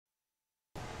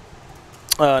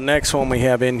Next one we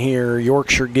have in here,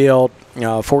 Yorkshire Gilt,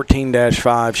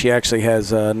 14-5. She actually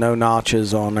has no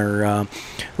notches on her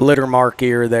litter mark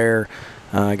ear there.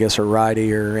 I guess her right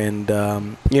ear, and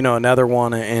another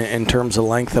one in terms of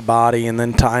length of body, and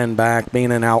then tying back,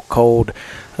 being an out cold,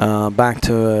 back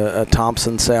to a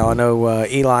Thompson sow. I know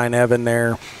Eli and Evan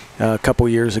there a couple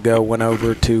years ago went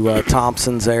over to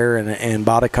Thompson's there and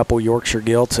bought a couple Yorkshire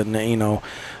Gilts, and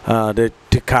to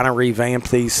kind of revamp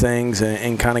these things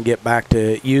and kind of get back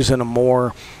to using them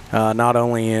more, not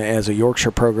only as a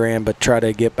Yorkshire program, but try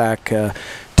to get back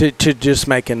to just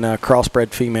making crossbred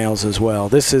females as well.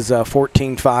 This is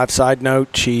 14-5. Side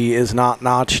note, she is not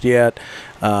notched yet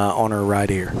on her right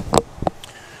ear.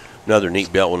 Another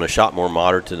neat belt one, a shot more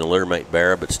moderate than the littermate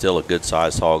bear, but still a good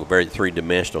sized hog, a very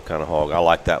three-dimensional kind of hog. I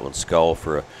like that one skull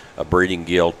for a breeding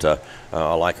gilt.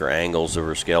 I like her angles of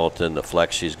her skeleton, the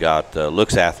flex she's got.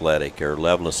 Looks athletic, her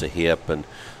levelness of hip, and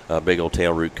big old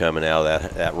tail root coming out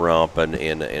of that rump, and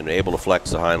able to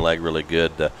flex the hind leg really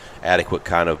good. Adequate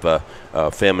kind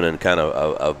of feminine kind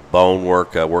of bone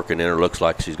work working in her. Looks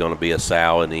like she's going to be a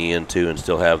sow in the end too, and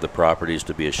still have the properties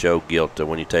to be a show gilt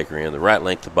when you take her in. The right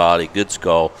length of body, good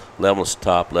skull, levelness of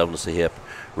top, levelness of hip,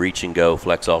 reach and go,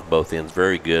 flex off both ends.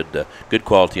 Very good, good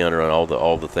quality under on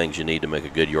all the things you need to make a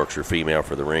good Yorkshire female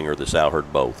for the ring or the sow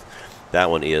herd both. That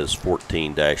one is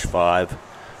 14-5,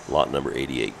 lot number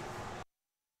 88.